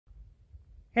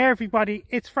Hey everybody,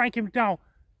 it's Frankie MacDonald.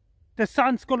 The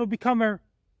sun's going to become a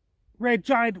red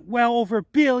giant well over 1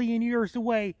 billion years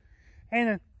away.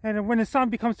 And when the sun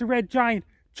becomes a red giant,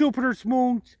 Jupiter's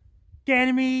moons,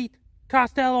 Ganymede,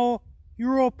 Callisto,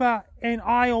 Europa, and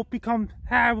Io become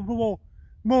habitable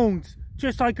moons,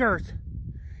 just like Earth.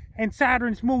 And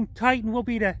Saturn's Moon Titan will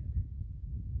be the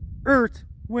Earth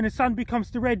when the sun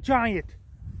becomes the red giant.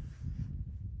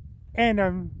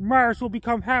 And Mars will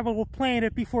become habitable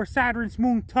planet before Saturn's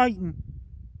Moon Titan.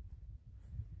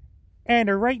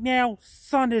 And right now,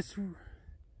 Sun is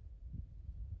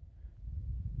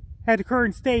at the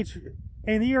current stage,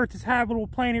 and the Earth is habitable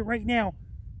planet right now.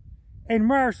 And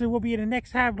Mars will be the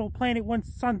next habitable planet once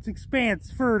the Sun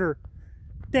expands further.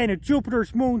 Then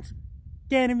Jupiter's moons,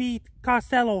 Ganymede,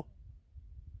 Callisto,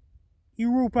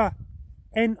 Europa,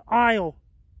 and Io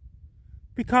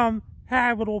become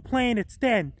habitable planets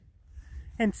then.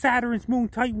 And Saturn's Moon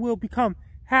Titan will become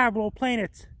habitable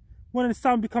planets when the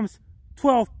sun becomes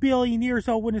 12 billion years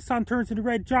old, when the sun turns into a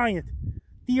red giant.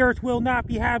 The Earth will not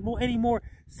be habitable anymore.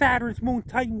 Saturn's Moon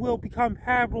Titan will become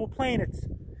habitable planets.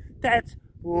 That's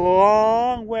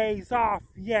long ways off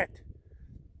yet.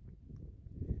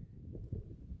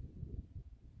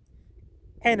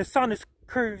 And the sun is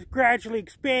gradually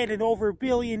expanding over 1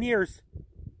 billion years.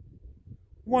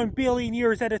 1 billion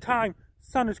years at a time.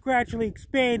 The sun is gradually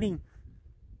expanding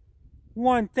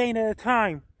one thing at a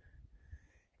time.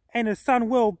 And the sun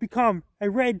will become a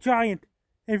red giant.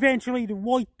 Eventually the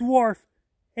White Dwarf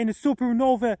and the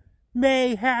Supernova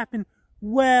may happen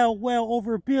well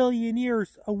over 1 billion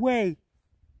years away.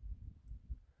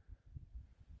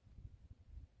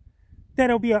 Then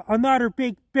there'll be another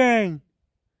big bang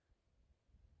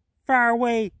far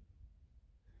away.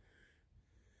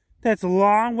 That's a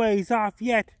long ways off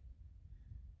yet.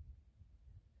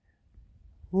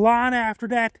 Long after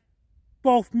that,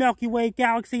 both Milky Way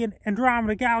galaxy and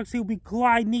Andromeda galaxy will be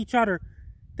colliding each other.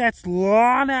 That's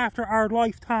long after our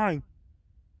lifetime.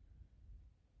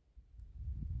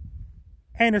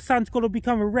 And the sun's going to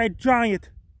become a red giant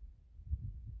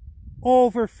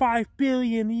over 5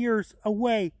 billion years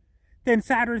away. Then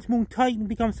Saturn's Moon Titan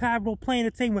becomes habitable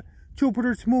planet, same with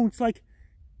Jupiter's moons like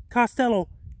Callisto,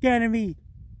 Ganymede,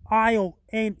 Io,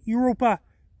 and Europa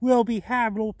will be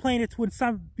habitable planets when the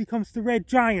sun becomes the red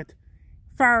giant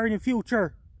far in the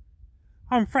future.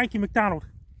 I'm Frankie MacDonald.